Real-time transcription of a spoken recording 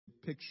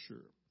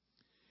picture.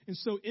 And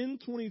so in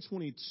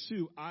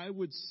 2022, I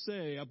would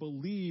say, I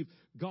believe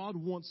God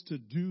wants to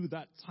do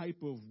that type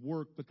of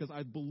work because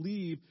I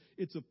believe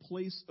it's a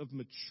place of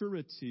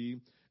maturity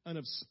and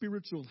of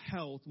spiritual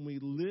health. And we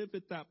live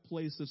at that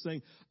place of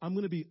saying, I'm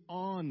going to be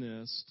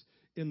honest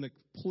in the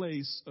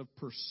place of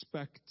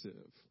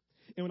perspective.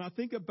 And when I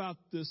think about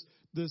this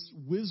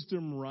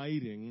wisdom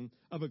writing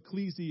of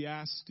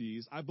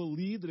Ecclesiastes, I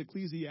believe that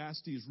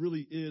Ecclesiastes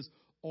really is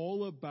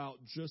all about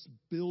just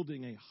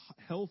building a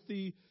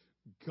healthy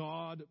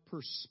God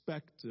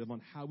perspective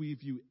on how we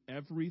view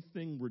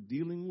everything we're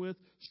dealing with,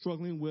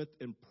 struggling with,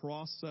 and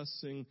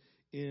processing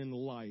in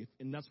life.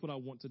 And that's what I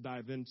want to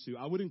dive into.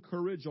 I would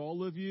encourage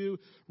all of you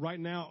right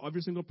now,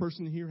 every single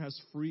person here has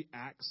free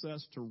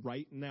access to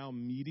Right Now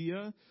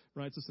Media,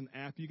 right? It's just an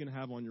app you can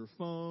have on your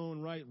phone,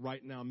 right?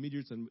 Right Now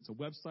Media, it's a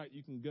website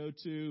you can go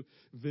to.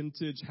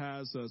 Vintage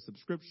has a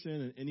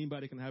subscription and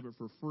anybody can have it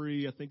for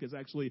free. I think it's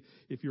actually,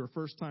 if you're a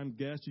first-time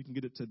guest, you can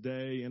get it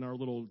today in our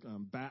little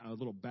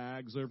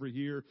bags over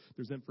here.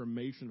 There's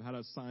information on how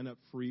to sign up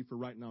free for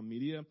Right Now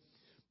Media.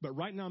 But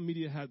Right Now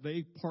Media,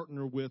 they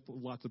partner with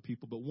lots of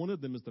people, but one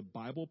of them is the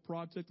Bible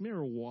Project. You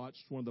ever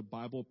watched one of the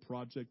Bible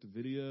Project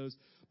videos?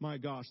 My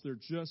gosh, they're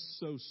just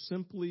so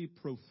simply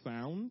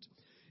profound.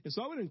 And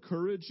so I would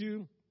encourage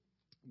you,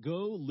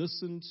 go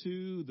listen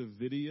to the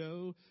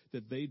video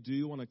that they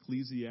do on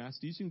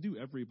Ecclesiastes. You can do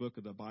every book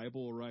of the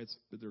Bible, right?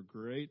 They're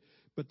great.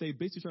 But they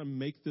basically try to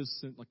make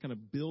this, like, kind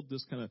of build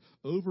this kind of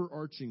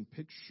overarching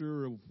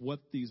picture of what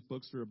these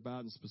books are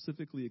about, and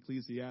specifically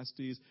Ecclesiastes.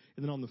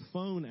 And then on the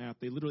phone app,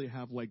 they literally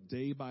have like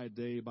day by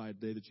day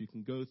that you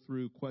can go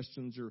through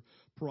questions you're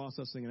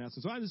processing and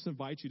asking. So I just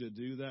invite you to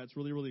do that. It's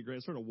really, really great. I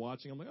started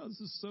watching. I'm like, oh, this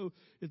is so,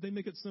 they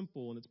make it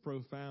simple and it's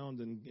profound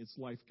and it's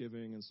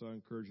life-giving. And so I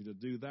encourage you to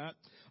do that.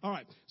 All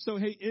right. So,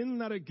 hey, in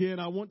that again,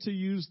 I want to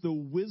use the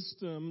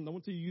wisdom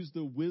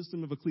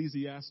of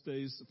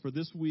Ecclesiastes for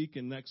this week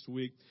and next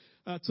week.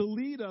 To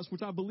lead us,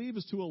 which I believe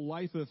is to a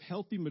life of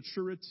healthy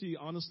maturity,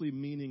 honestly,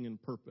 meaning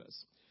and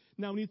purpose.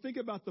 Now, when you think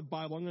about the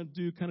Bible, I'm going to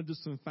do kind of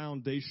just some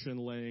foundation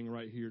laying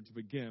right here to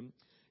begin.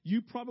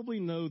 You probably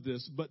know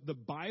this, but the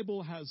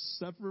Bible has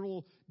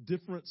several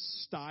different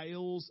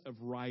styles of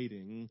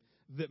writing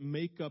that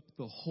make up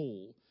the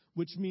whole,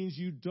 which means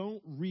you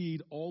don't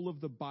read all of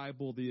the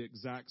Bible the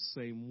exact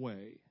same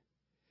way,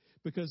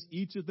 because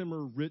each of them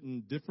are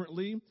written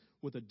differently,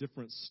 with a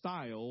different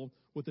style,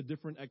 with a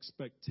different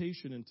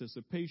expectation,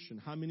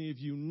 anticipation. How many of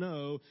you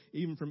know,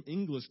 even from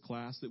English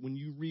class, that when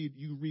you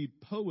read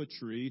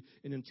poetry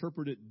and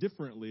interpret it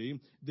differently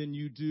than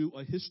you do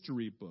a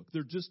history book?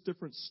 They're just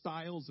different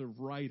styles of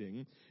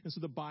writing. And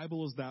so the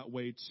Bible is that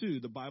way too.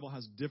 The Bible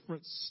has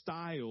different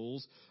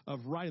styles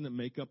of writing that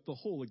make up the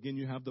whole. Again,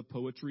 you have the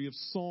poetry of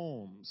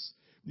Psalms.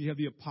 You have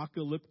the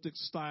apocalyptic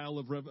style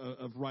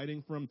of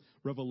writing from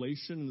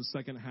Revelation in the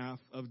second half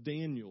of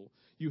Daniel.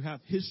 You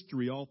have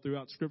history all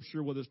throughout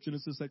Scripture, whether it's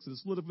Genesis,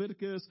 Exodus,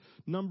 Leviticus,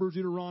 Numbers,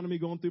 Deuteronomy,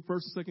 going through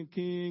 1st and 2nd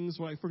Kings,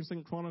 right, 1st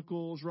and 2nd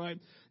Chronicles, right?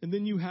 And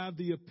then you have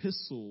the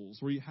epistles,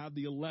 where you have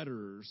the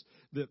letters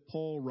that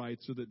Paul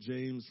writes or that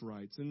James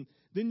writes. And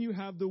then you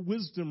have the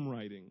wisdom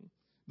writing.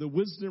 The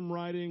wisdom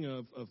writing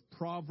of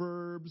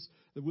Proverbs,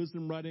 the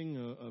wisdom writing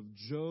of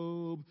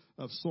Job,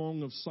 of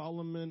Song of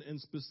Solomon,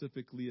 and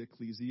specifically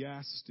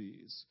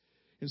Ecclesiastes.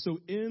 And so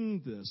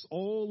in this,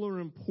 all are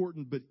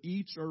important, but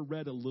each are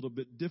read a little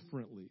bit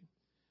differently.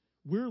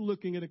 We're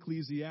looking at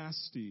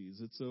Ecclesiastes.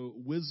 It's a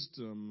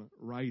wisdom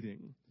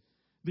writing.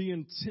 The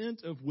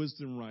intent of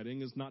wisdom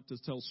writing is not to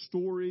tell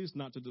stories,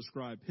 not to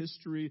describe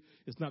history.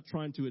 It's not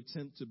trying to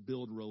attempt to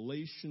build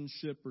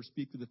relationship or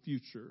speak to the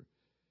future.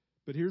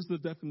 But here's the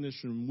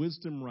definition.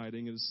 Wisdom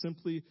writing is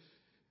simply,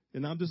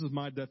 and now this is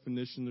my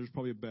definition, there's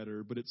probably a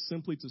better, but it's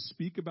simply to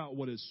speak about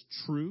what is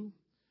true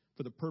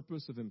for the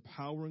purpose of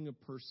empowering a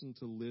person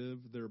to live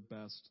their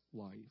best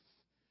life.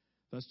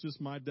 That's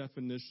just my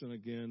definition.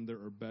 Again, there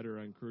are better.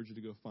 I encourage you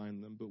to go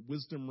find them. But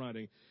wisdom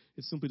writing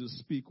is simply to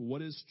speak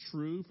what is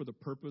true for the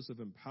purpose of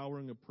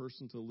empowering a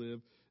person to live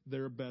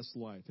their best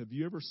life. Have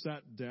you ever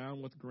sat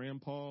down with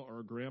grandpa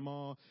or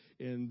grandma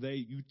and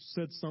you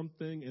said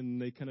something and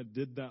they kind of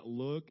did that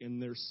look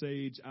and their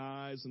sage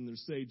eyes and their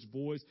sage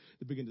voice,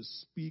 they begin to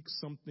speak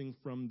something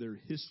from their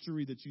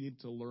history that you need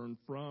to learn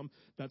from?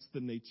 That's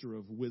the nature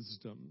of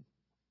wisdom.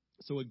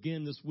 So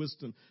again, this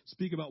wisdom,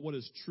 speak about what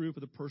is true for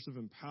the purpose of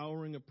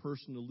empowering a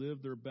person to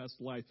live their best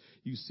life.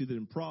 You see that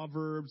in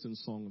Proverbs and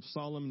Song of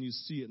Solomon. You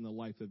see it in the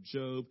life of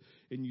Job,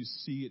 and you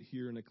see it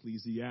here in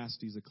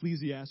Ecclesiastes.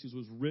 Ecclesiastes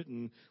was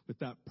written with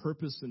that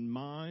purpose in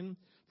mind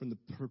from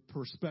the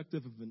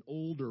perspective of an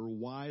older,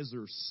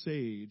 wiser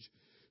sage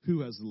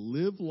who has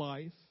lived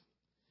life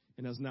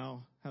and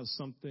has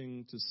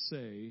something to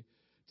say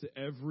to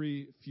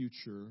every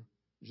future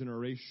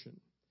generation.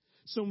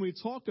 So when we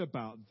talk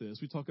about this,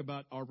 we talk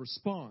about our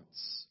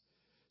response.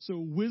 So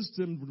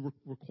wisdom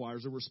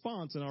requires a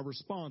response, and our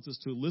response is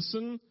to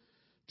listen,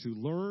 to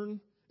learn,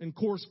 and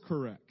course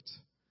correct.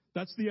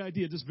 That's the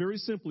idea. Just very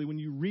simply, when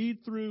you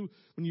read through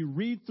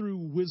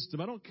wisdom,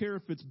 I don't care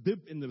if it's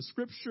in the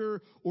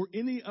scripture or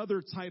any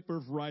other type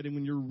of writing,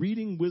 when you're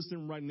reading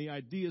wisdom writing, the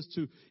idea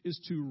is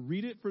to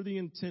read it for the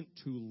intent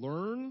to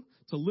learn,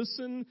 to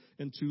listen,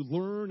 and to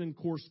learn and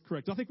course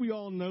correct. I think we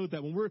all know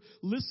that when we're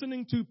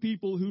listening to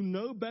people who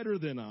know better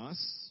than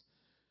us,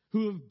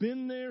 who have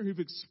been there, who've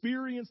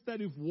experienced that,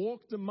 who've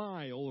walked a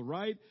mile,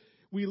 right?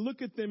 We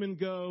look at them and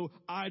go,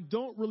 I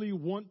don't really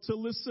want to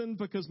listen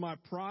because my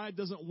pride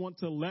doesn't want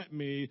to let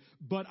me,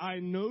 but I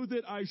know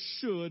that I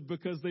should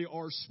because they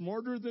are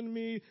smarter than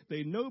me,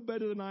 they know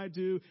better than I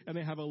do, and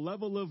they have a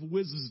level of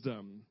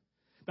wisdom.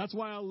 That's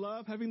why I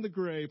love having the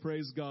gray,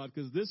 praise God,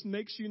 because this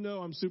makes you know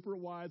I'm super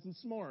wise and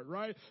smart,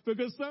 right?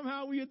 Because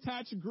somehow we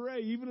attach gray,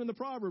 even in the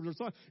Proverbs.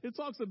 It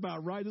talks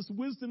about, right, this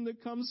wisdom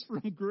that comes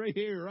from gray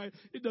hair, right?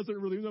 It doesn't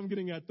really know what I'm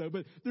getting at, though.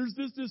 But there's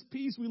this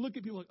piece, we look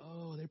at people like,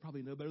 oh, they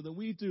probably know better than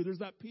we do. There's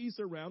that piece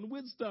around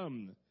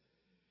wisdom.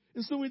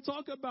 And so we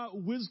talk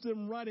about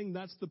wisdom writing,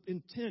 that's the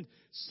intent.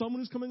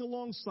 Someone who's coming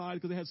alongside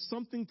because they have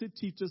something to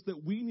teach us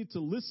that we need to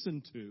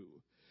listen to,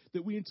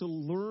 that we need to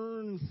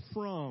learn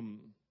from.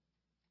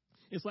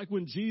 It's like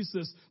when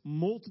Jesus,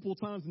 multiple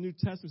times in the New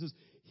Testament, says,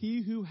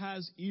 he who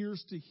has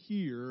ears to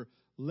hear,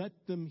 let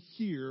them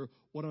hear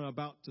what I'm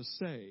about to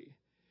say.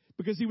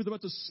 Because he was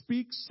about to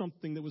speak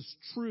something that was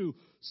true,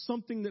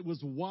 something that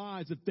was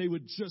wise. If they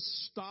would just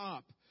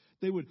stop,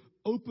 they would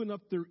open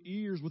up their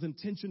ears with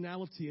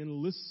intentionality and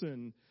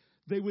listen.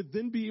 They would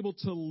then be able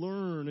to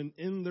learn, and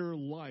in their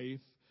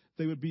life,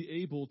 they would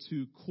be able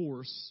to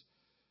course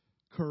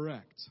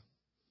correct.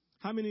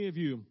 How many of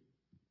you,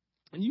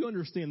 and you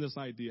understand this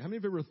idea, how many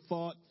of you ever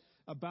thought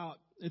about,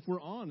 if we're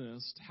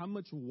honest, how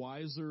much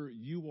wiser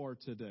you are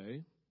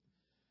today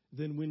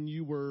than when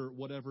you were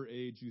whatever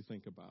age you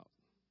think about?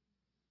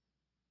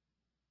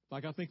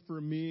 Like, I think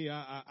for me,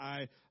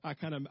 I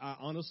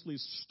honestly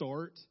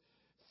start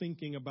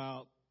thinking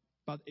about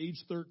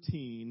age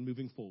 13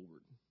 moving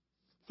forward.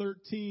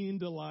 13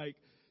 to like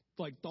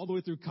all the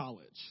way through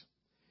college.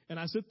 And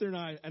I sit there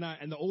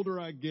and the older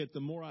I get,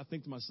 the more I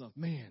think to myself,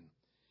 man,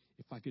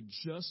 if I could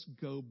just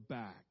go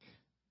back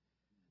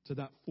to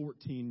that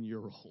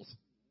 14-year-old.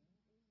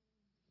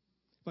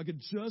 If I could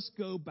just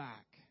go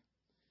back,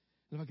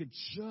 and if I could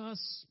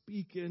just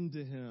speak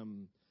into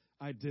him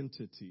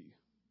identity.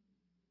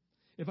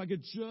 If I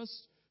could just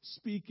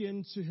speak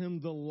into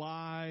him the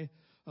lie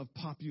of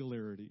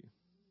popularity.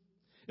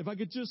 If I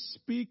could just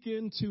speak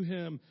into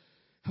him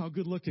how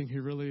good looking he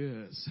really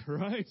is,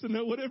 right? So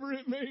no, whatever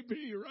it may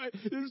be, right?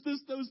 There's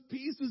those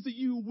pieces that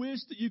you wish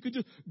that you could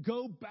just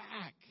go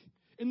back.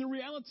 And the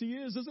reality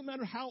is, it doesn't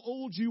matter how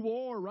old you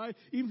are, right?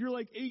 Even if you're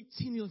like 18,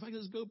 if I can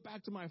just go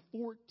back to my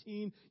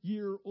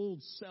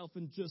 14-year-old self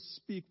and just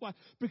speak. Why?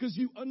 Because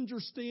you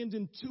understand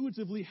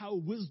intuitively how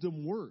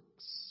wisdom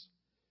works.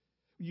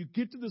 You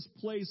get to this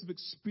place of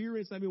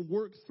experience, having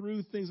worked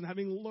through things and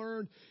having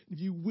learned,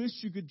 you wish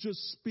you could just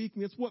speak.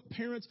 And it's what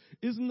parents,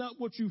 isn't that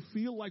what you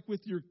feel like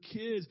with your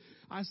kids?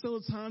 I say all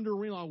the time to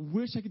Rena, I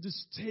wish I could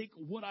just take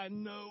what I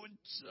know and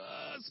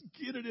just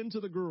get it into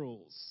the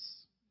girls.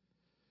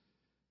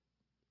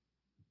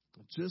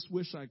 I just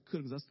wish I could,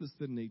 because that's just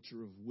the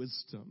nature of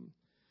wisdom.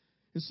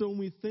 And so when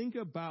we think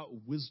about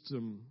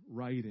wisdom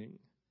writing,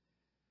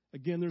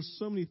 again, there's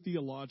so many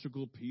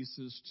theological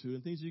pieces to it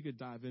and things you could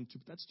dive into,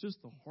 but that's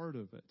just the heart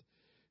of it.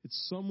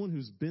 It's someone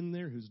who's been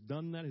there, who's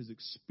done that, who's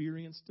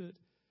experienced it.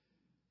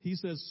 He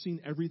says,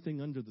 seen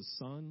everything under the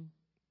sun.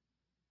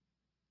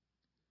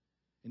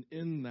 And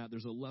in that,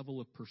 there's a level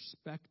of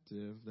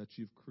perspective that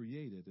you've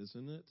created,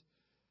 isn't it?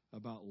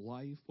 About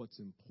life, what's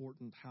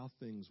important, how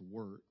things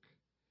work.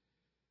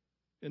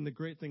 And the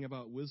great thing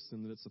about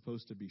wisdom, that it's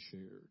supposed to be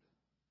shared.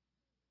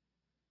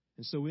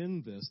 And so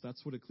in this,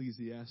 that's what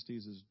Ecclesiastes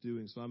is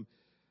doing. So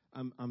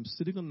I'm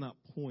sitting on that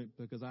point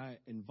because I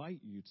invite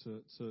you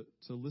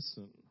to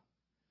listen.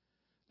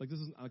 Like, this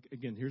is,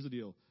 again, here's the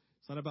deal.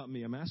 It's not about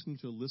me. I'm asking you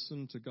to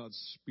listen to God's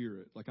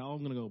Spirit. Like,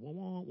 I'm going to go, wah,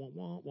 wah, wah,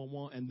 wah, wah,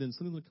 wah, and then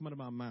something will come out of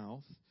my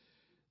mouth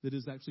that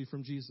is actually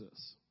from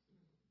Jesus.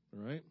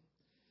 All right?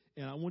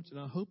 And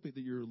I hope that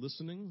you're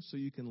listening so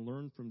you can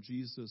learn from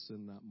Jesus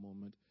in that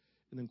moment.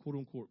 And then, quote,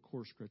 unquote,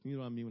 course correct. You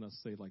know what I mean when I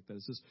say it like that.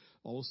 It's just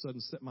all of a sudden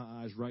set my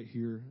eyes right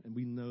here, and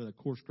we know that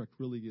course correct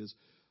really is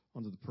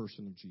onto the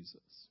person of Jesus.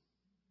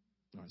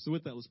 All right, so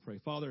with that, let's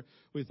pray. Father,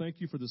 we thank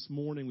you for this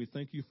morning. We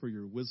thank you for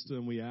your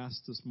wisdom. We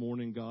ask this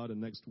morning, God,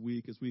 and next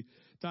week as we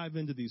dive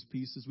into these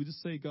pieces, we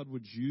just say, God,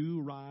 would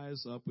you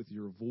rise up with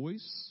your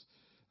voice?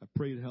 I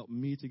pray to help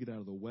me to get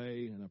out of the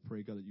way, and I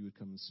pray, God, that you would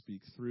come and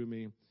speak through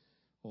me,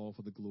 all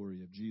for the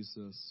glory of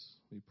Jesus.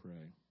 We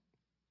pray.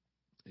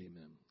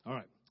 Amen. All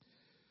right.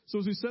 So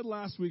as we said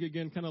last week,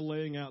 again, kind of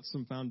laying out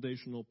some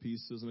foundational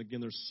pieces. And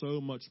again, there's so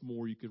much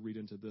more you could read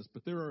into this.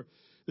 But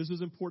this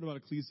is important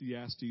about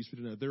Ecclesiastes for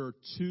you to know. There are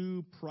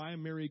two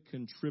primary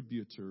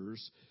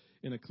contributors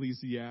in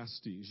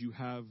Ecclesiastes. You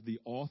have the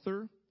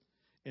author,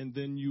 and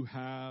then you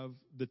have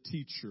the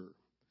teacher.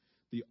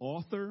 The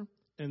author,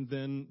 and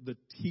then the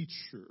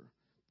teacher.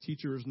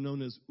 Teacher is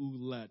known as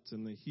ulet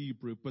in the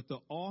Hebrew. But the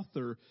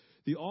author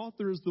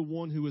is the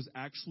one who is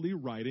actually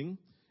writing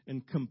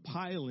and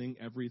compiling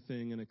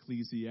everything in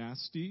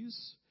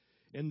Ecclesiastes.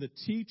 And the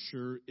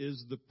teacher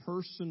is the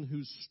person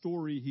whose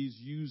story he's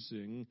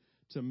using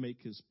to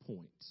make his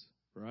point,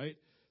 right?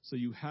 So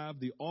you have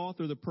the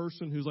author, the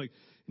person who's like,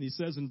 and he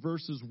says in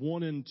verses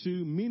 1 and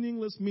 2,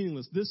 meaningless,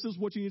 meaningless. This is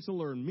what you need to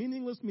learn.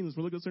 Meaningless, meaningless.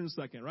 We'll look at this in a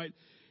second, right?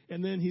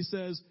 And then he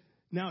says,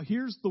 now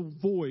here's the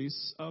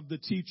voice of the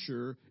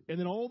teacher. And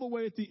then all the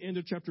way at the end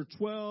of chapter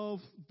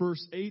 12,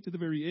 verse 8 to the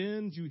very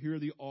end, you hear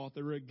the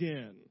author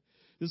again.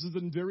 This is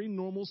a very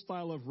normal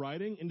style of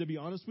writing. And to be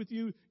honest with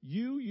you,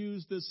 you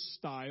use this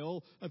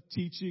style of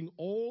teaching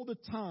all the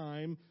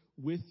time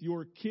with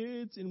your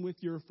kids and with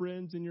your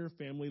friends and your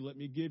family. Let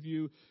me give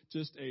you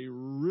just a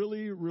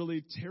really,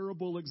 really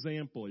terrible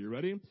example. You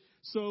ready?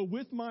 So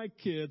with my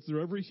kids,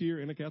 they're over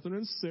here, Anna, Catherine,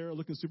 and Sarah,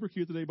 looking super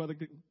cute today, by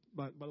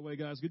the way,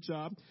 guys. Good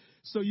job.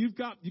 So you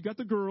got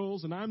the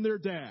girls, and I'm their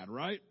dad,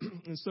 right?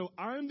 And so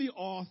I'm the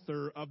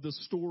author of the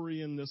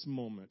story in this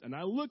moment. And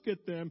I look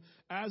at them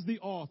as the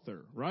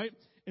author, right?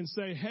 And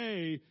say,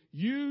 hey,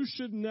 you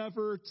should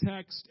never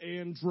text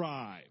and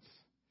drive,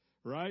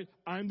 right?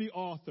 I'm the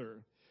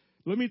author.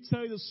 Let me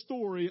tell you the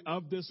story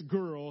of this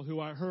girl who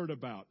I heard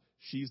about.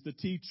 She's the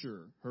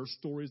teacher. Her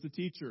story is the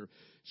teacher.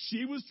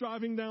 She was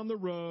driving down the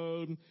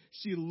road.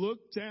 She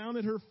looked down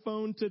at her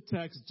phone to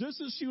text. Just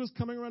as she was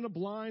coming around a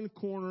blind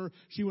corner,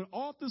 she went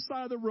off the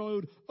side of the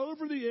road,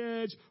 over the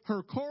edge.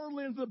 Her car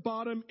landed at the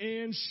bottom,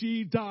 and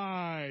she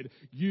died.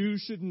 You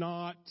should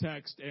not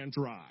text and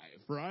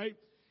drive, right?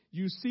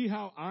 You see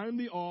how I'm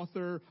the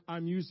author,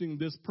 I'm using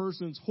this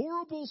person's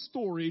horrible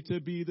story to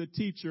be the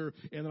teacher,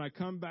 and then I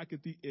come back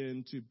at the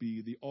end to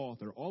be the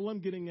author. All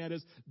I'm getting at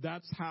is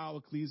that's how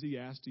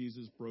Ecclesiastes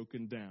is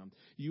broken down.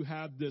 You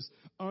have this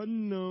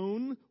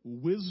unknown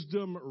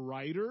wisdom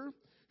writer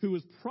who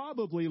is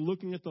probably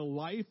looking at the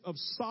life of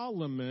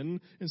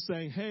Solomon and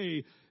saying,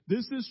 hey,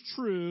 this is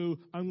true.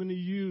 I'm going to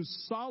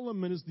use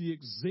Solomon as the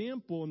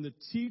example and the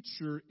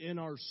teacher in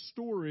our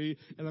story.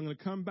 And I'm going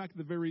to come back at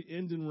the very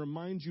end and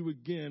remind you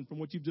again from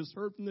what you've just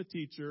heard from the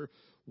teacher,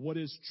 what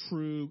is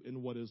true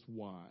and what is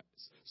wise.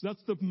 So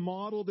that's the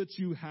model that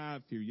you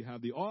have here. You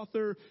have the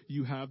author,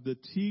 you have the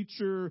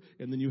teacher,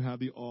 and then you have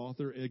the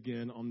author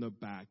again on the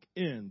back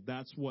end.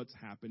 That's what's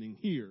happening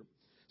here.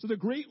 So the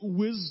great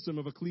wisdom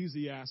of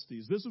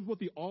Ecclesiastes, this is what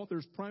the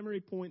author's primary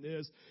point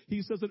is.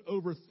 He says it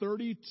over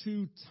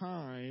 32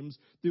 times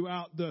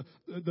throughout the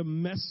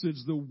message,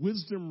 the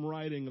wisdom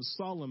writing of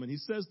Solomon. He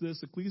says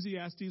this,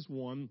 Ecclesiastes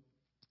 1,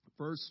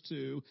 verse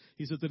 2.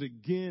 He says it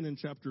again in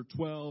chapter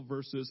 12,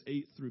 verses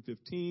 8 through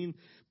 15.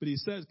 But he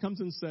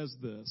comes and says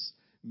this,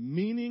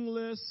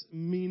 meaningless,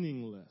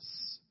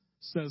 meaningless,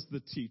 says the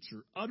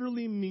teacher.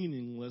 Utterly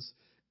meaningless.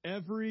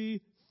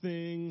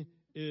 Everything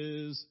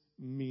is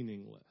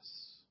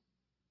meaningless.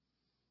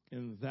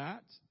 And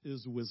that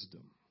is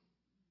wisdom.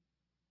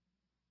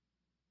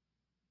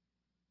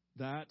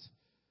 That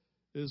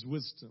is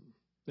wisdom.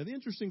 Now, the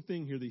interesting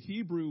thing here, the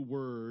Hebrew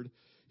word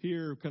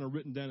here, kind of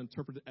written down,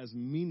 interpreted as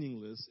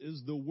meaningless,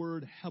 is the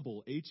word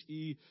hebel,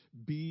 H-E-B-E-L,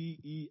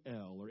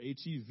 or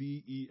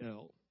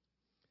H-E-V-E-L.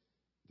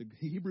 The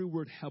Hebrew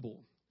word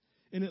hebel.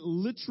 And it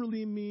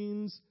literally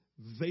means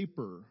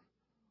vapor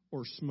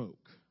or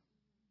smoke.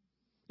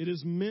 It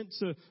is meant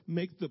to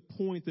make the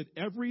point that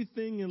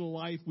everything in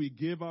life we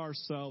give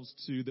ourselves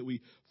to, that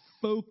we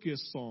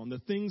focus on, the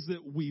things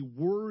that we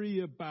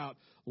worry about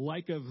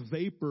like a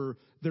vapor,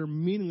 they're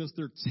meaningless,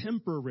 they're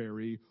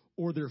temporary,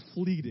 or they're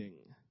fleeting.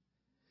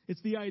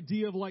 It's the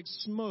idea of like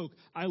smoke.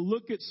 I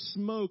look at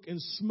smoke,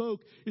 and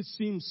smoke, it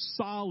seems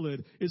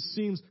solid, it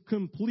seems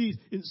complete,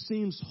 it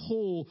seems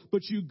whole,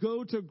 but you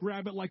go to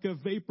grab it like a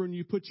vapor and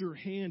you put your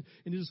hand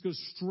and it just goes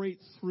straight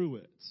through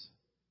it.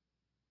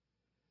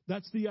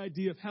 That's the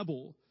idea of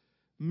hebel,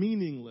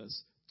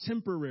 meaningless,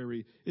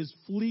 temporary, is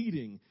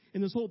fleeting.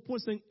 And this whole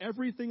point saying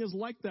everything is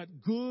like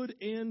that, good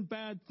and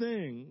bad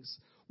things.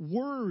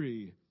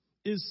 Worry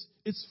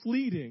it's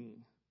fleeting.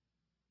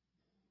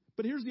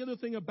 But here's the other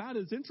thing about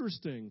it. It's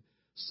interesting.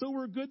 So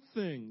are good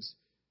things.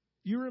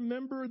 You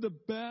remember the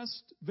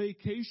best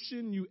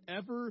vacation you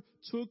ever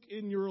took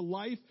in your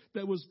life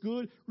that was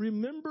good?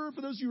 Remember,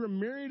 for those of you who are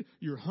married,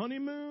 your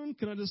honeymoon?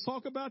 Can I just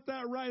talk about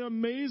that, right?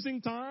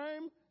 Amazing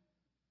time.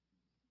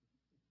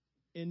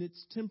 And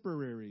it's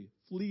temporary,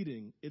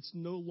 fleeting. It's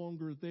no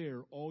longer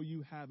there. All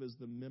you have is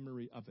the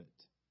memory of it.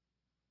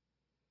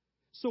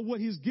 So what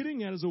he's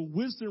getting at is a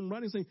wisdom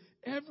writing, saying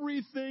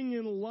everything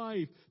in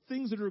life,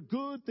 things that are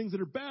good, things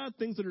that are bad,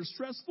 things that are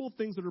stressful,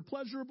 things that are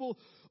pleasurable,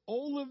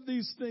 all of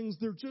these things,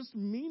 they're just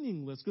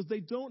meaningless because they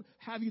don't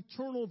have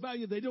eternal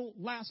value. They don't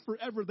last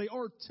forever. They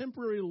are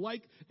temporary,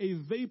 like a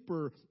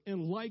vapor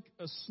and like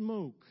a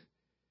smoke.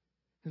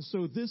 And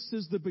so this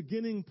is the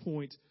beginning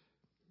point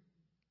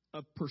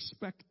of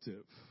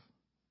perspective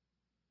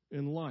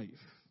in life.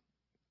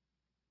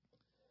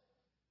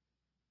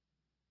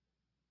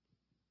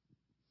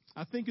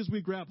 I think as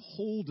we grab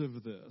hold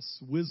of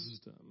this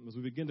wisdom, as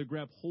we begin to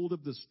grab hold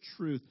of this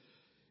truth,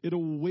 It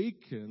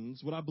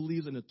awakens what I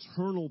believe is an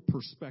eternal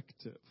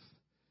perspective.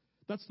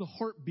 That's the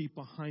heartbeat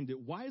behind it.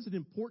 Why is it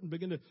important to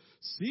begin to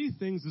see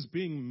things as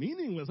being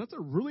meaningless? That's a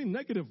really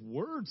negative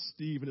word,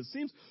 Steve, and it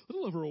seems a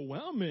little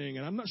overwhelming,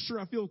 and I'm not sure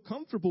I feel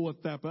comfortable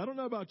with that, but I don't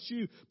know about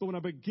you, but when I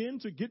begin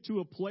to get to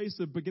a place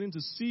of beginning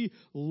to see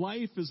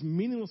life as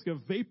meaningless, like a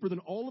vapor, then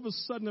all of a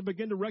sudden I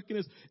begin to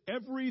recognize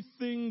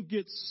everything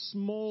gets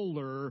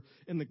smaller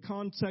in the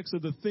context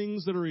of the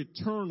things that are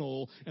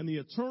eternal, and the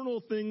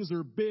eternal things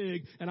are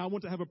big, and I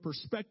want to have a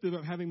perspective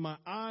of having my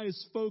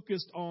eyes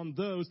focused on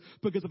those,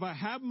 because if I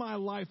have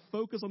my life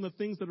focused on the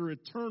things that are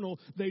eternal,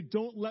 they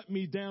don't let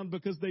me down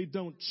because they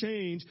don't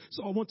change.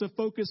 So I want to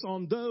focus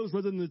on those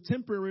rather than the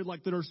temporary,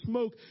 like that are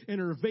smoke and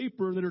are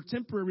vapor that are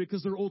temporary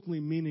because they're ultimately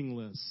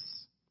meaningless.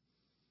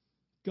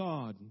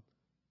 God,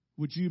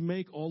 would you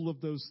make all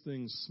of those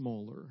things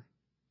smaller?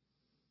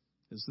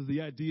 This is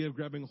the idea of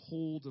grabbing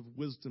hold of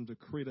wisdom to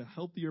create a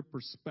healthier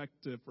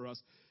perspective for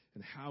us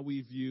and how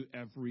we view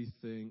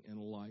everything in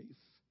life.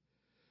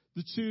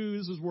 This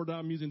is the word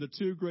I'm using, the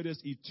two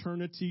greatest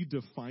eternity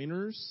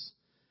definers.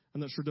 I'm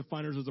not sure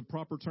definers is a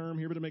proper term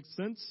here, but it makes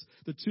sense.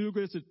 The two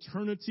greatest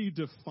eternity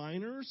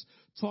definers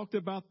talked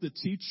about the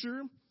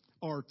teacher,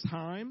 our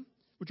time,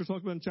 which are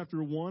talked about in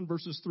chapter 1,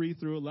 verses 3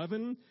 through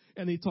 11.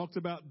 And he talked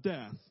about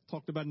death,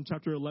 talked about in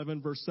chapter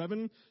 11, verse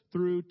 7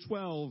 through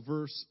 12,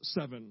 verse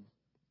 7.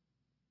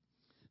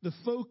 The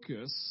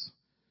focus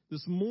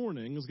this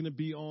morning is going to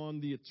be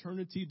on the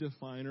eternity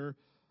definer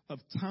of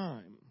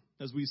time,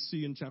 as we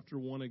see in chapter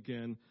 1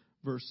 again,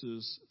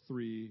 verses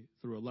 3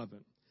 through 11.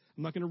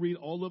 I'm not going to read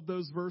all of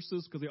those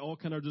verses because they all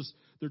kind of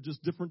they're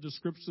just different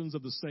descriptions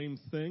of the same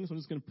thing. So I'm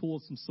just going to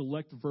pull some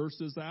select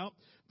verses out,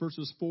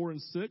 verses 4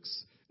 and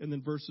 6, and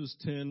then verses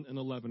 10 and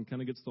 11.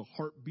 Kind of gets the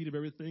heartbeat of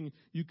everything.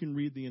 You can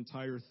read the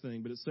entire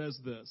thing, but it says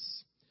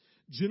this: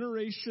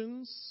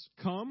 generations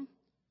come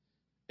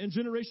and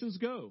generations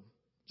go.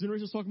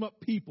 Generations talking about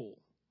people,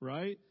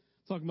 right?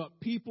 Talking about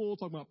people,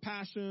 talking about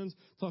passions,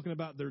 talking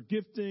about their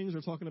giftings,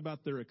 or talking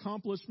about their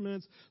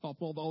accomplishments, all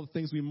the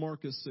things we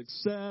mark as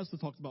success. They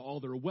talked about all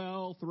their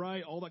wealth,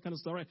 right? All that kind of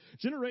stuff, right?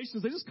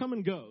 Generations, they just come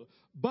and go.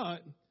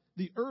 But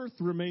the earth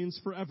remains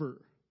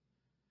forever.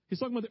 He's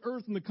talking about the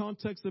earth in the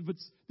context of the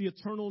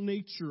eternal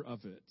nature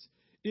of it.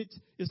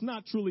 It's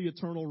not truly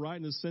eternal, right,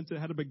 in the sense that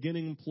it had a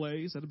beginning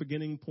place, had a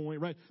beginning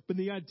point, right? But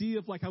the idea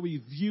of like how we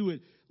view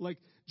it, like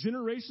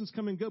generations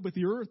come and go, but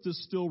the earth just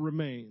still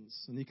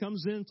remains. And he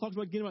comes in and talks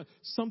about, again, about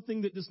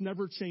something that just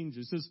never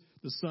changes. He says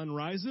the sun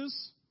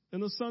rises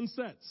and the sun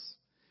sets,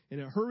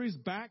 and it hurries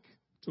back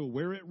to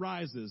where it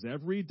rises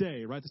every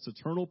day, right? It's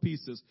eternal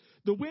pieces.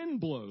 The wind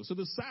blows to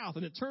the south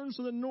and it turns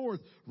to the north.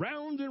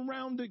 Round and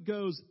round it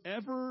goes,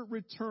 ever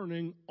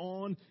returning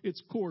on its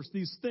course.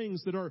 These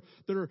things that are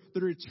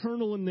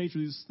eternal in nature,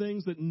 these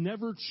things that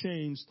never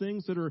change,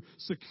 things that are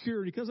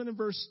secure. He comes in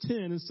verse 10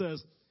 and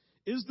says,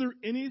 is there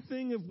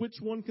anything of which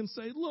one can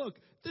say, look,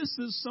 this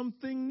is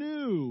something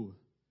new?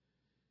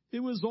 It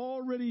was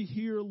already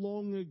here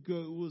long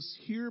ago. It was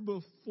here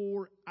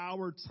before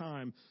our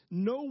time.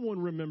 No one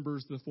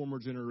remembers the former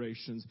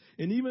generations.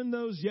 And even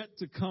those yet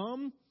to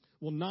come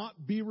will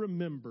not be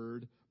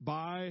remembered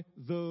by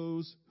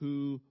those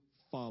who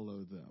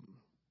follow them.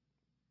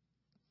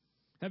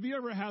 Have you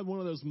ever had one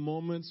of those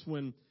moments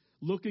when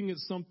looking at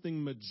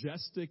something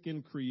majestic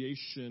in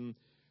creation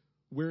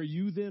where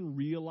you then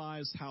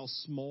realize how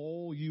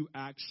small you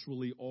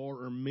actually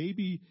are, or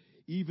maybe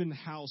even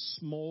how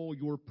small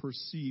your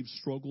perceived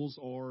struggles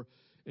are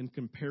in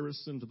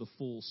comparison to the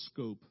full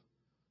scope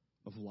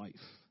of life?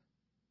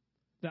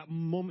 That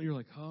moment you're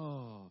like,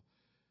 oh,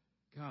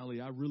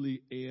 golly, I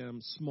really am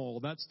small.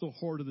 That's the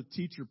heart of the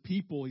teacher.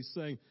 People, he's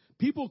saying,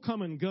 people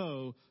come and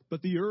go,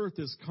 but the earth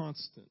is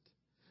constant.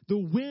 The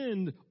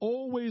wind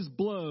always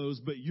blows,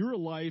 but your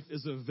life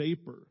is a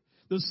vapor.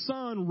 The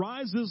sun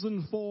rises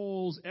and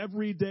falls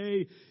every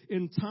day.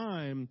 In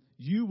time,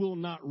 you will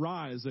not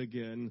rise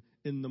again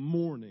in the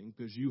morning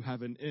because you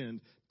have an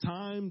end.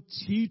 Time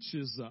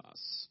teaches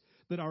us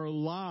that our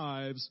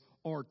lives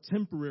are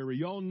temporary.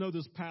 Y'all know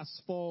this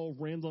past fall,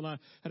 Randall and I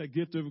had a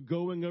gift of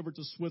going over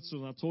to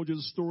Switzerland. I told you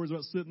the stories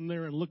about sitting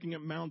there and looking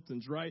at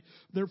mountains, right?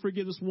 Never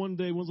forget this one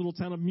day, one little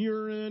town of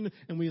Murin,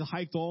 and we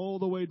hiked all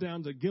the way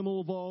down to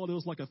Gimmelwald. It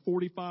was like a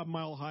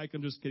 45-mile hike.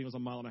 I'm just kidding. It was a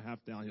mile and a half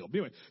downhill. But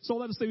anyway, so all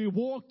that to say, we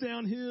walked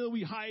downhill,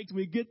 we hiked,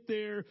 we get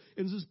there,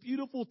 and it's this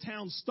beautiful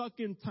town stuck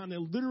in time. They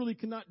literally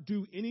cannot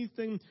do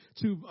anything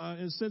to,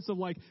 in a sense of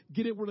like,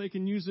 get it where they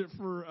can use it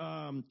for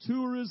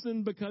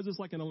tourism because it's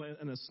like in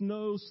a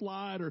snow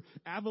slide or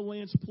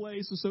avalanche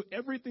place. And so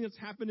everything that's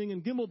happening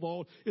in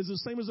Gimmelwald is the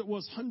same as it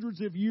was hundreds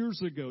of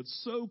years ago.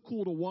 It's so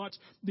cool to watch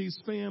these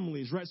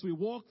families, right? So we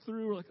walk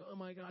through, we're like, oh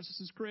my gosh,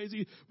 this is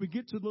crazy. We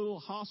get to the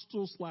little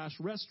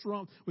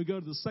hostel/restaurant. We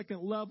go to the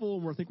second level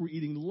and I think we're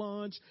eating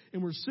lunch,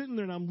 and we're sitting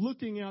there and I'm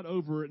looking out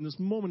over it in this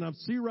moment. I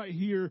see right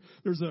here,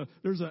 there's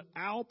an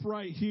Alp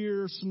right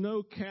here,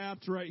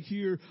 snow-capped right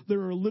here.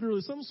 There are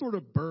literally some sort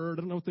of bird.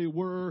 I don't know what they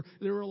were.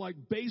 They were like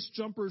base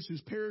jumpers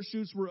whose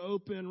parachutes were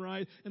open,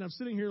 right? And I'm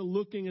sitting here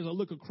looking as I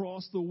look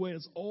across the way,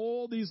 it's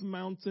all these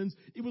mountains.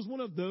 It was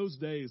one of those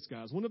days,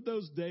 guys. One of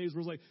those days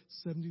where it's like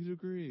 70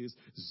 degrees,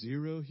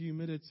 zero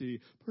humidity,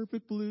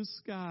 perfect blue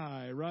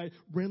sky, right?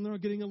 Brandon and I are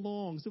getting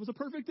along. So it was a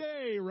perfect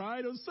day,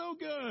 right? It was so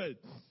good.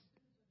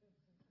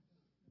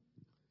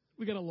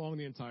 We got along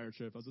the entire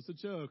trip. It's a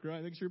joke,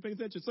 right? Make sure you're paying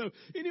attention. So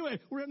anyway,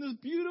 we're having this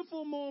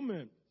beautiful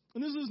moment.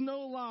 And this is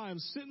no lie. I'm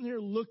sitting here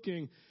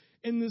looking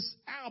in this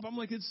Alp. I'm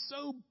like, it's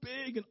so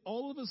big. And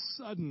all of a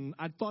sudden,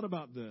 I thought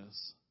about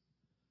this.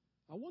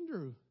 I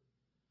wonder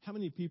how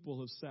many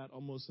people have sat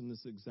almost in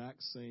this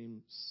exact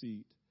same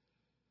seat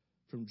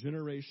from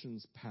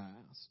generations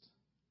past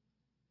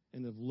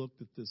and have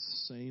looked at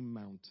this same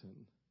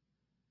mountain.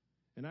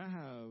 And I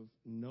have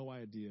no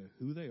idea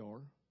who they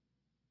are,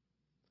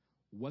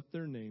 what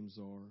their names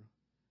are.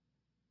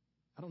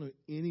 I don't know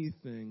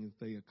anything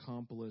they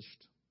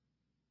accomplished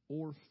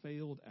or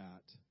failed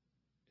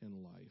at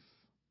in life.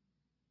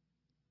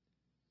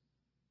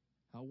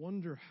 I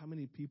wonder how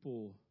many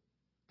people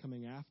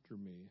coming after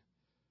me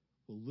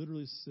will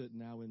literally sit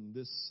now in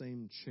this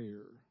same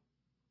chair,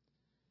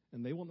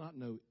 and they will not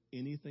know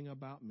anything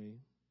about me.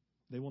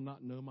 They will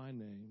not know my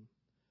name.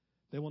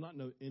 They will not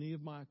know any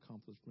of my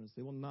accomplishments.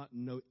 They will not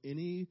know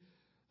any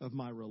of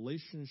my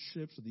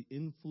relationships or the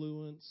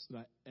influence that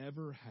I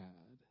ever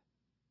had.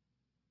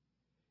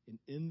 And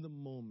in the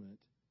moment,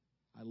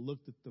 I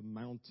looked at the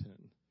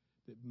mountain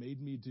that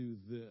made me do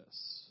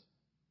this,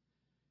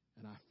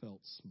 and I felt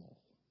small.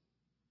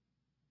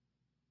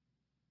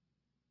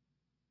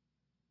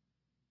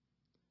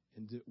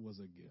 And it was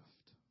a gift.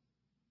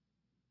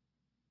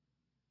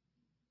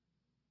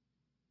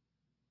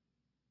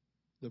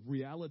 The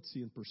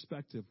reality and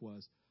perspective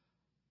was,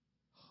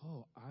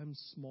 oh, I'm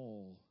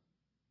small.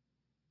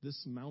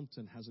 This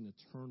mountain has an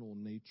eternal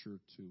nature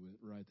to it,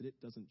 right? That it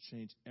doesn't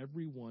change.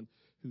 Everyone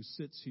who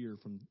sits here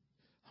from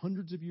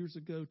hundreds of years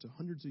ago to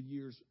hundreds of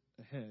years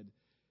ahead,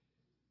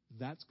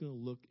 that's going to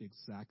look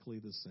exactly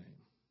the same.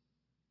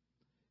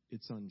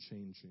 It's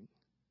unchanging.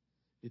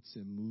 It's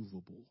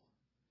immovable.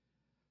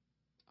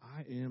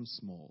 I am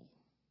small.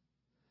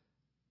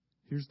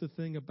 Here's the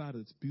thing about it.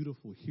 It's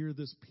beautiful. Hear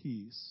this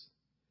piece.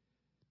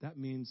 That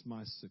means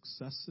my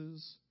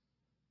successes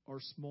are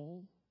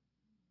small.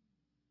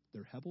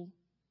 They're Hebel.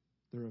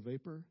 They're a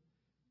vapor.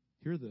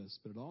 Hear this.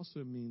 But it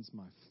also means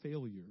my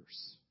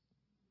failures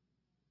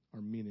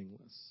are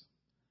meaningless.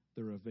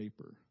 They're a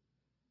vapor.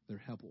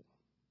 They're Hebel.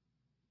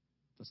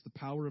 That's the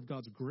power of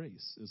God's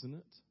grace, isn't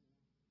it?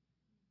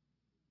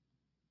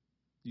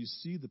 You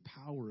see the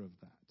power of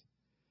that.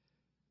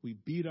 We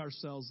beat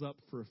ourselves up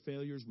for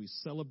failures. We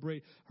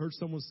celebrate. Heard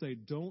someone say,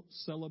 don't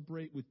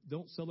celebrate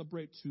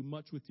too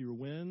much with your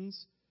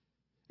wins,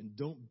 and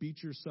don't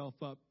beat yourself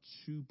up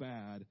too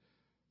bad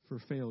for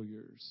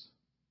failures.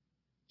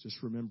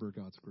 Just remember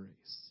God's grace.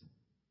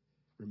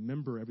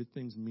 Remember,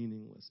 everything's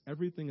meaningless.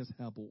 Everything is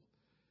Hebel.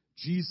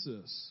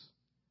 Jesus,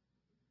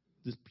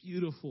 this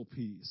beautiful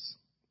piece.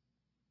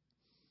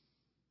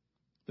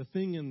 The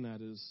thing in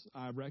that is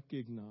I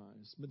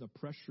recognize the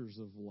pressures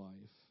of life,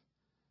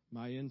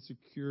 my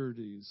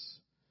insecurities,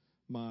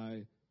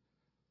 my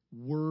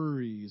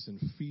worries and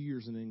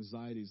fears and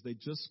anxieties. They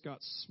just got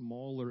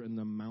smaller in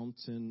the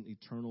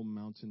eternal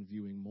mountain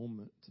viewing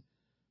moment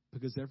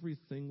because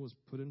everything was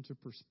put into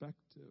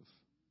perspective.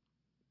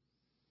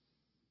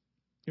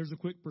 Here's a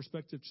quick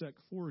perspective check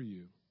for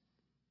you.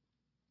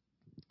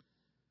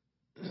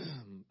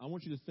 I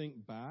want you to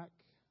think back,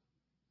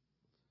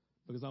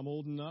 because I'm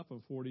old enough,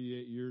 I'm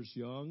 48 years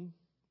young.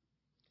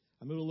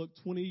 I'm going to look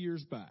 20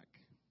 years back.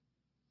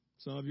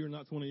 Some of you are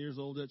not 20 years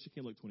old yet. You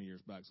can't look 20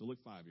 years back, so look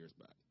 5 years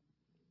back.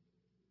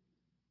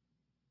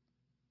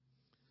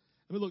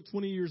 Let me look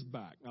 20 years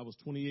back. I was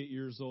 28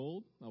 years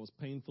old. I was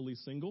painfully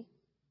single,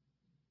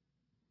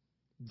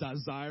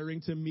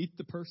 desiring to meet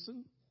the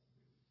person,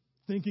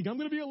 thinking I'm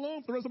going to be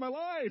alone for the rest of my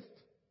life,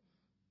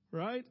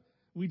 right?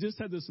 We just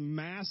had this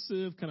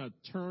massive kind of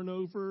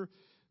turnover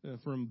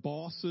from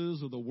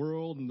bosses of the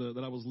world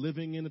that I was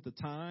living in at the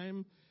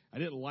time. I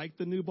didn't like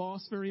the new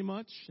boss very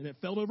much, and it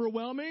felt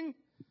overwhelming.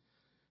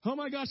 Oh,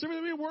 my gosh,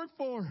 everything we work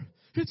for,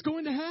 it's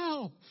going to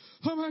hell.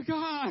 Oh, my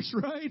gosh,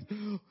 right?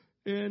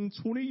 And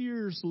 20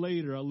 years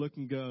later, I look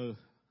and go,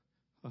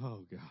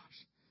 oh,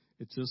 gosh,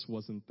 it just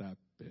wasn't that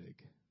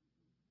big.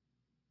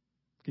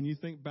 Can you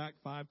think back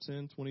 5,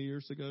 10, 20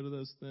 years ago to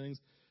those things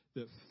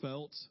that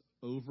felt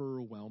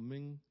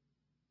overwhelming?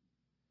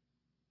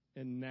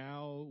 And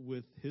now,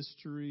 with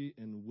history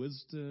and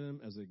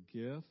wisdom as a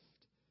gift,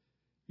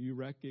 you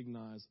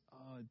recognize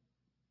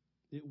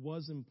it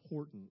was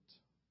important.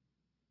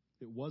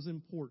 It was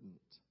important,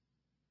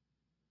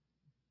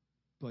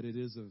 but it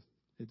is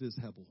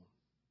Hebel.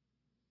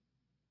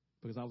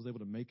 Because I was able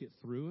to make it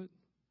through it.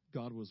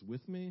 God was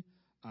with me.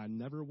 I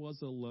never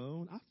was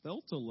alone. I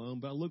felt alone,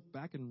 but I looked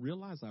back and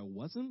realized I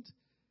wasn't.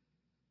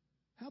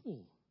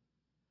 Hebel.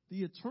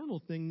 The eternal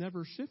thing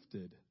never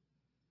shifted.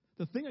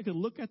 The thing I could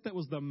look at that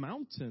was the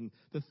mountain,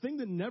 the thing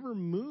that never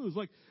moves.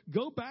 Like,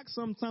 go back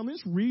sometime.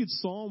 Let's read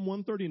Psalm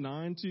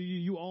 139 to you.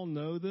 You all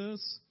know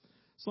this.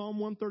 Psalm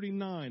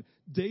 139,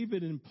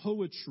 David in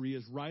poetry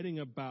is writing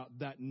about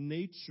that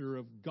nature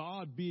of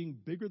God being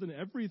bigger than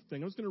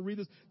everything. I'm just going to read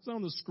this. It's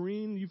on the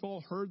screen. You've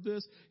all heard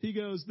this. He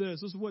goes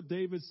this. This is what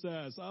David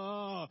says.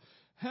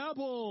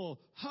 Hebel,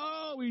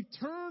 oh,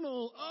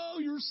 eternal, oh,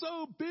 you're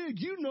so big.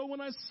 You know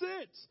when I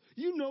sit.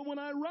 You know when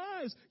I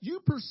rise. You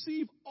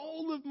perceive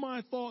all of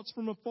my thoughts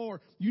from afar.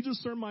 You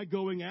discern my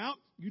going out.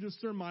 You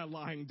discern my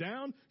lying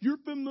down. You're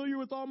familiar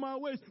with all my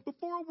ways.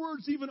 Before a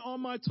word's even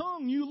on my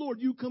tongue, you, Lord,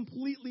 you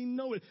completely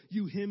know it.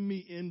 You hem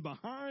me in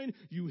behind.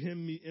 You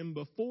hem me in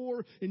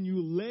before. And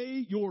you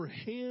lay your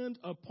hand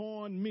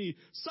upon me.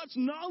 Such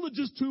knowledge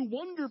is too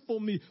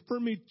wonderful for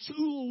me, too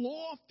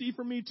lofty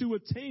for me to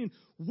attain.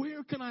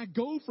 Where can I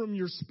go from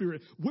your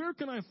spirit? Where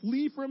can I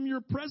flee from your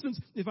presence?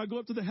 If I go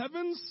up to the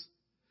heavens,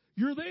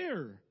 you're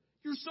there.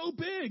 You're so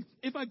big.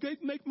 If I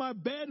make my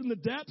bed in the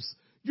depths,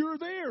 you're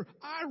there.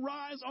 I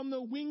rise on the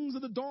wings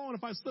of the dawn.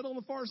 If I sit on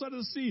the far side of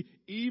the sea,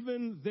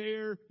 even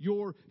there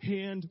your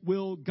hand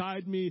will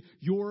guide me.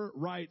 Your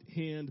right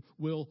hand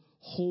will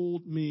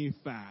hold me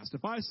fast.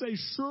 If I say,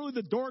 surely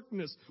the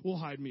darkness will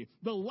hide me,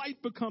 the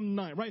light become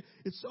night, right?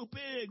 It's so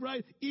big,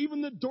 right?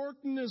 Even the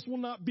darkness will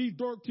not be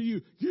dark to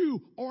you.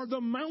 You are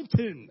the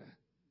mountain.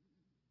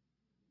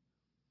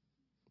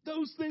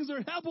 Those things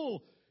are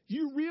Hebel.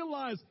 You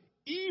realize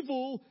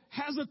evil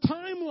has a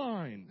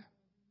timeline.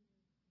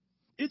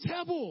 It's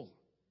Hebel.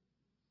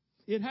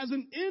 It has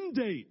an end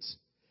date.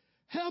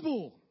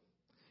 Hebel.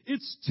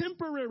 It's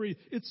temporary.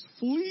 It's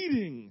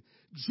fleeting.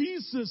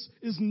 Jesus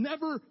is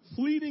never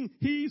fleeting.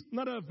 He's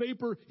not a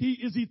vapor. He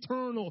is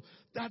eternal.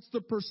 That's the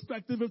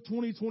perspective of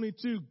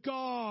 2022.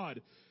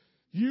 God,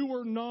 you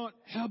are not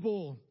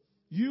Hebel.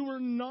 You are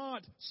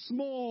not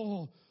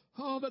small.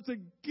 Oh, that's a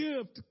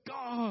gift.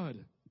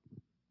 God.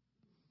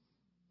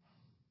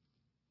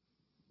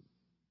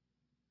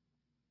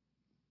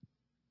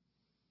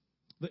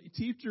 The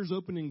teacher's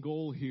opening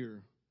goal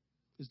here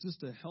is just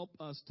to help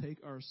us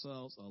take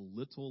ourselves a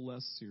little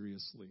less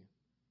seriously.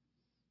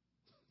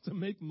 To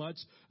make much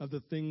of the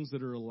things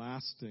that are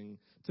lasting.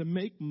 To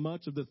make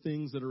much of the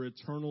things that are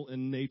eternal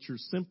in nature.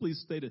 Simply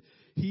stated,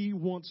 he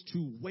wants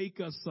to wake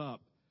us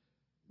up.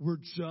 We're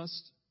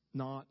just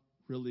not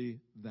really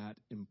that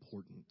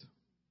important.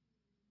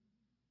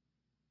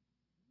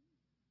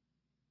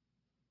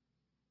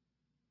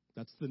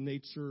 That's the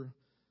nature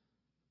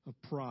of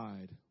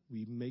pride.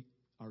 We make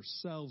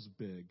ourselves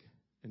big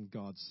and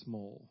God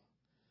small.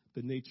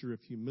 The nature of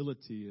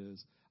humility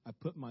is I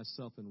put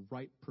myself in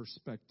right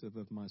perspective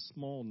of my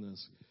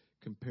smallness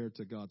compared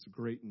to God's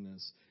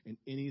greatness, and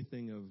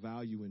anything of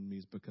value in me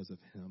is because of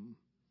him.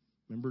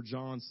 Remember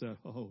John said,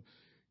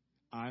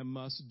 I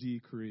must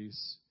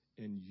decrease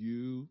and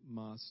you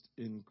must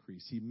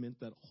increase. He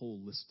meant that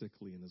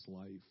holistically in his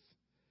life.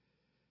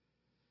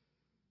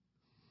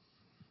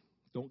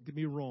 Don't get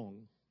me wrong.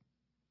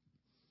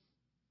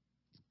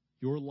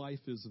 Your life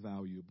is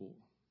valuable.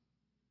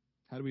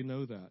 How do we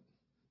know that?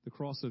 The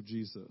cross of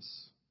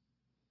Jesus.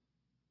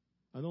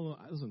 I don't know.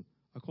 Listen,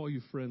 I call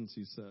you friends,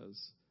 he says.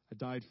 I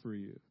died for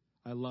you.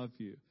 I love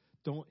you.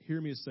 Don't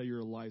hear me say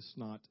your life's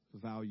not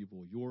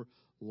valuable. Your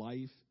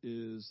life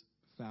is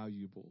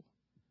valuable.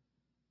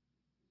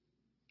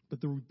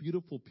 But the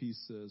beautiful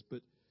piece is,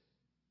 but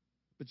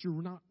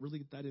you're not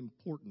really that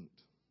important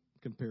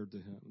compared to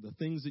him. The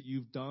things that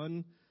you've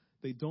done,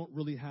 they don't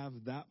really have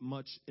that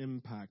much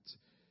impact.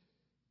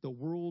 The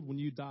world, when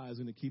you die, is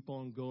going to keep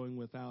on going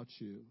without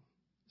you.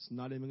 It's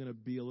not even going to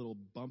be a little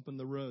bump in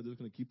the road. It's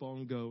going to keep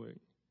on going.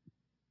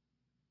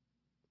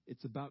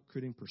 It's about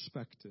creating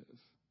perspective.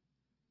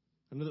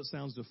 I know that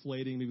sounds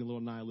deflating, maybe a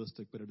little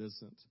nihilistic, but it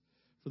isn't.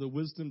 For the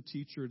wisdom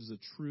teacher, it is a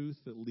truth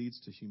that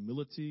leads to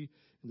humility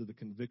and to the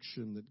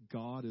conviction that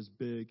God is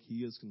big,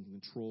 he is in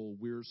control,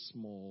 we're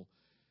small.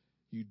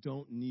 You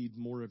don't need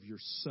more of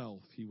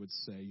yourself, he would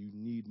say. You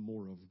need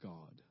more of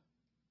God.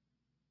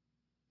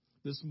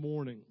 This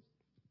morning,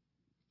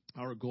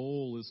 our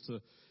goal is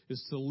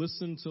to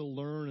listen, to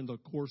learn, and to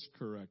course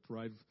correct,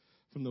 right?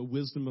 From the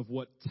wisdom of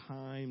what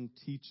time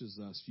teaches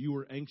us. You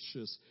are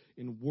anxious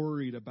and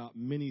worried about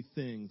many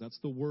things. That's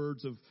the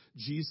words of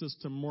Jesus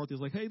to Martha.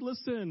 He's like, hey,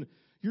 listen,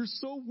 you're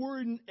so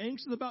worried and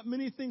anxious about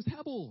many things.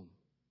 Hebel.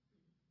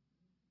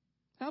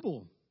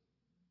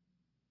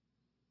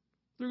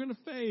 They're going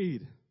to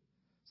fade.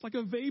 It's like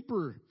a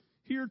vapor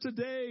here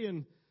today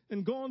and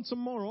gone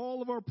tomorrow.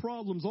 All of our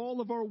problems, all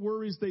of our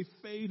worries, they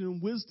fade.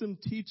 And wisdom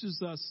teaches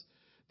us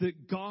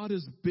that God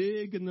is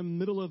big in the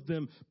middle of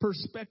them.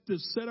 Perspective,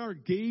 set our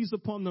gaze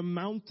upon the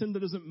mountain that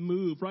doesn't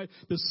move, right?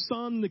 The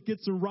sun that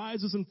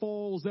rises and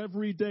falls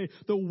every day.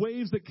 The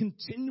waves that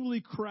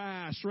continually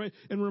crash, right?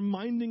 And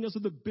reminding us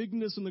of the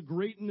bigness and the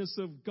greatness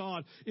of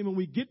God. And when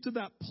we get to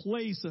that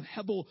place of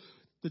Hebel,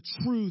 the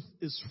truth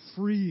is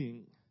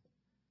freeing.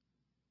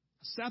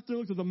 I sat there and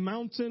looked at the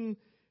mountain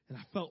and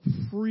I felt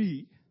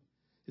free.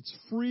 It's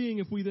freeing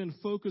if we then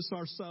focus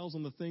ourselves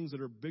on the things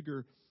that are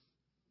bigger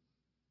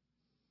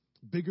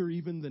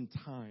even than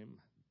time,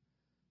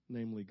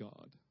 namely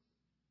God.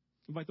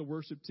 Invite the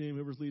worship team,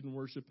 whoever's leading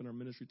worship in our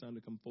ministry time,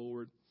 to come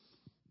forward.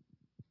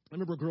 I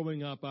remember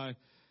growing up, I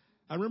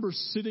I remember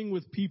sitting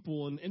with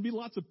people and be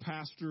lots of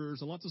pastors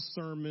and lots of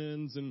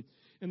sermons and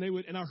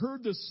I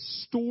heard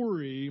this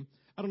story,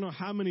 I don't know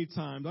how many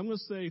times. I'm going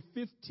to say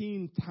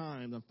 15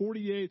 times. I'm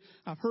 48.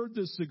 I've heard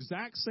this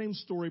exact same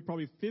story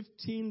probably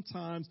 15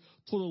 times,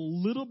 told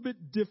a little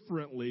bit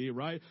differently,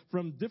 right?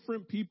 From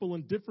different people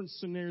in different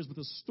scenarios, but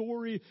the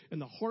story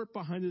and the heart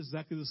behind it is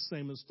exactly the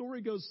same. The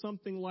story goes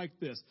something like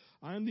this.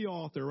 I am the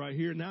author right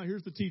here. Now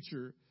here's the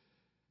teacher.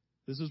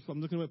 I'm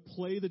looking at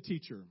play the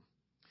teacher.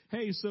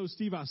 Hey, so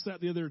Steve, I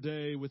sat the other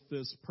day with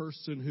this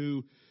person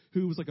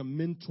who was like a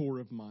mentor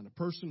of mine, a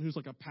person who's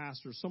like a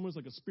pastor, someone who's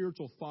like a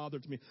spiritual father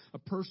to me, a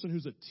person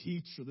who's a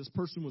teacher. This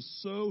person was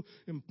so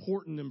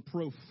important and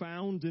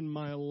profound in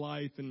my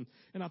life. And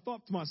I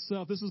thought to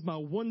myself, this is my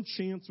one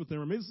chance with them.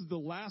 Or maybe this is the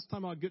last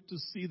time I'll get to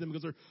see them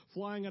because they're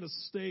flying out of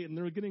state and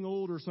they're getting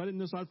older. So I didn't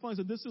know. So I finally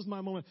said, this is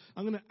my moment.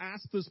 I'm going to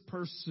ask this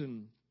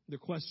person the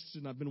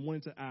question I've been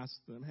wanting to ask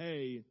them.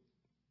 Hey,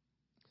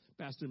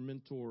 pastor,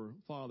 mentor,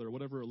 father,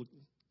 whatever.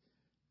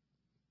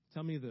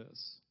 Tell me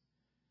this.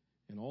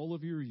 In all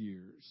of your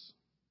years,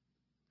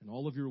 in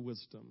all of your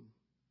wisdom,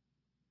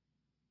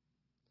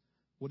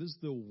 what is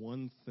the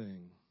one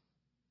thing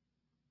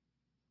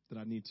that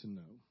I need to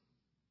know?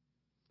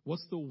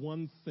 What's the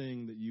one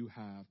thing that you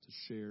have to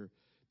share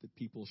that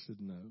people should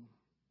know?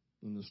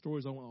 And the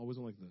stories always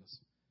went like this.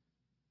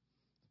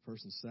 The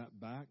person sat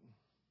back,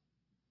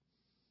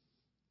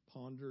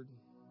 pondered,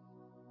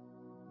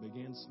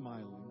 began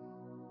smiling,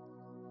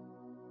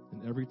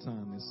 and every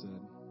time they said,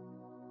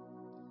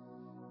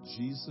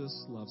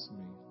 Jesus loves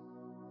me,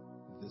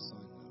 this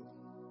I know,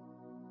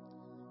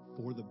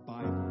 for the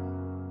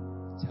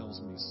Bible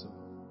tells me so.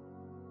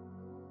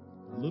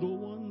 Little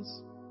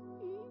ones,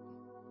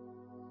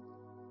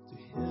 to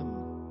him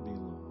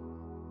belong.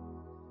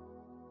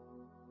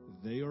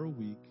 They are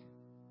weak,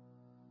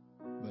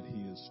 but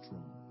he is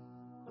strong.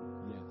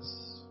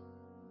 Yes,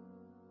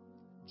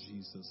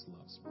 Jesus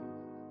loves me.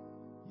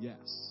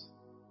 Yes,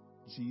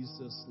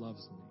 Jesus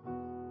loves me.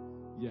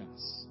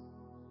 Yes,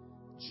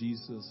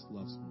 Jesus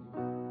loves me.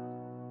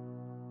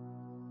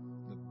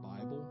 The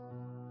Bible,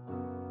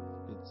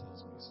 it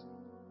tells me so.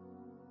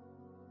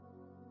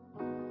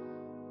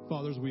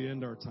 Fathers, we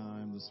end our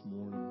time this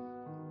morning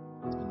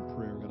in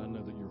prayer. God, I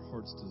know that your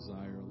heart's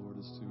desire, Lord,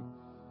 is to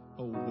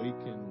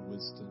awaken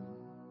wisdom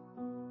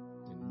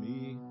in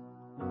me,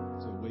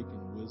 to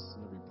awaken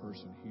wisdom in every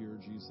person here,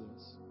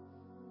 Jesus.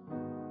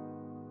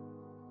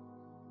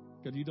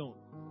 God,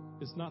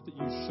 it's not that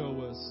you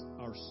show us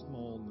our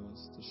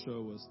smallness to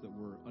show us that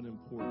we're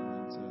unimportant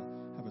and to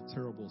have a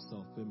terrible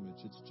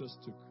self-image. It's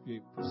just to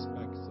create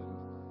perspective.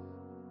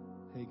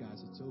 Hey,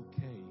 guys, it's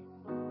okay.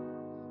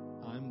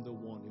 I'm the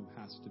one who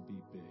has to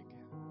be big.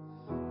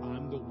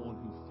 I'm the one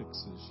who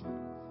fixes you.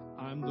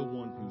 I'm the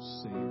one who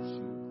saves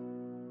you.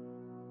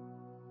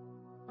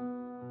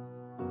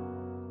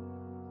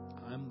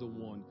 I'm the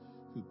one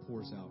who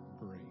pours out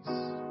grace.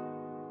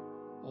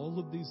 All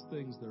of these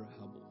things, they're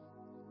Hebel.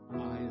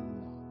 I am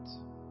not.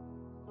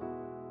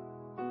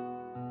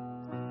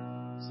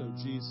 So,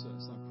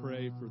 Jesus, I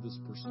pray for this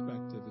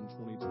perspective in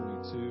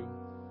 2022.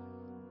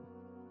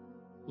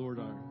 Lord,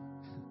 our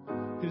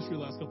history the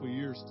last couple of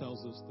years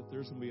tells us that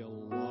there's going to be a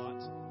lot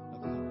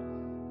of Hebel.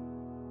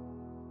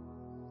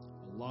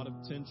 A lot of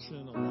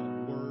tension, a lot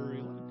of worry,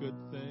 a lot of good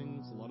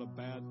things, a lot of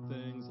bad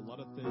things, a lot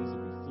of things that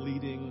will be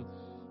fleeting,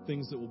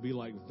 things that will be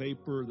like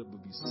vapor, that will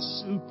be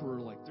super,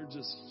 like they're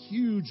just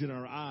huge in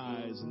our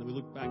eyes. And then we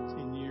look back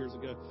 10 years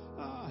and go,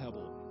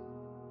 Hebel.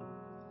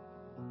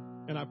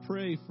 And I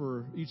pray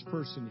for each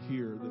person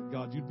here that,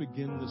 God, you'd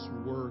begin this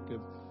work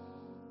of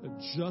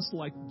just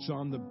like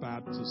John the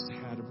Baptist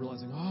had, of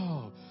realizing,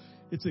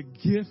 it's a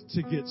gift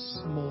to get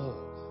small.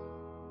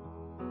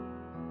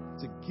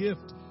 It's a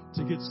gift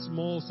to get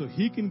small so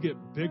he can get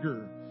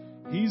bigger.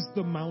 He's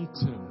the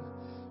mountain.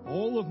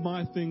 All of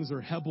my things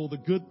are Hebel, the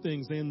good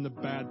things and the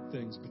bad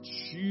things, but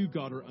you,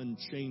 God, are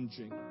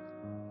unchanging.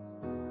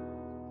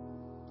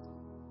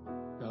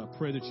 God, I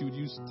pray that you would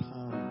use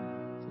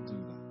time to do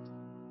that.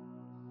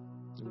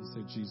 And we'd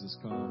say, Jesus,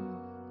 come,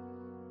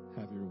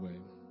 have your way.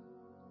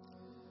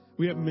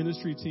 We have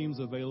ministry teams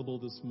available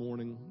this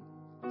morning,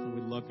 and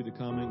we'd love for you to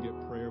come and get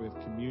prayer. We have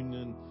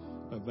communion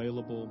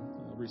available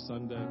every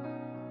Sunday.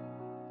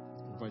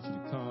 I invite you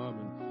to come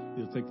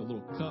and either take the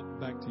little cup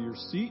back to your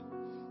seat,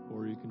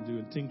 or you can do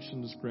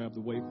intinction, just grab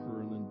the wafer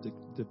and then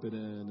dip it in,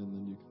 and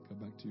then you can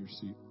go back to your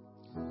seat.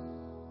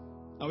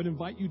 I would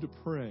invite you to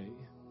pray.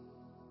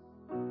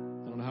 I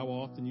don't know how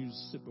often you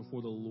just sit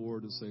before the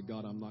Lord and say,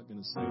 God, I'm not going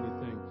to say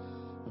anything.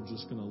 I'm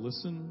just going to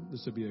listen.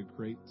 This would be a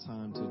great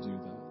time to do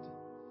that.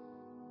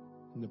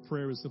 And the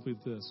prayer is simply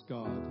this: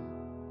 God,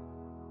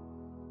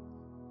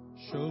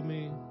 show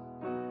me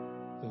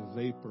the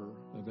vapor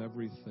of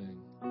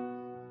everything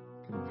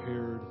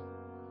compared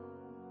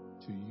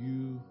to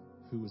you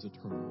who is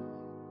eternal.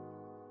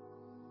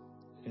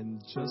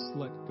 And just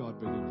let God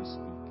begin to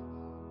speak.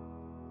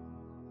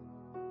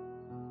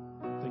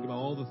 Think about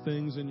all the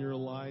things in your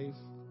life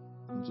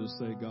and just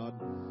say, God,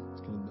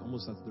 it's kind of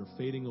almost like they're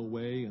fading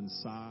away in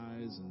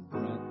size and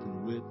breadth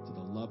and width to the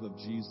love of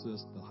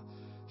Jesus, the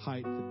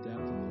height, the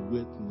depth, and the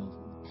width, and the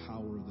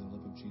power of the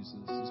love of Jesus.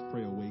 Just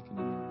pray awakening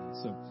in that.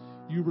 So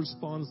you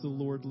respond as the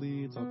Lord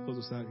leads. I'll close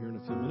us out here in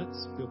a few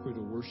minutes. Feel free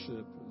to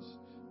worship as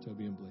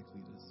Toby and Blake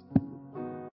lead us.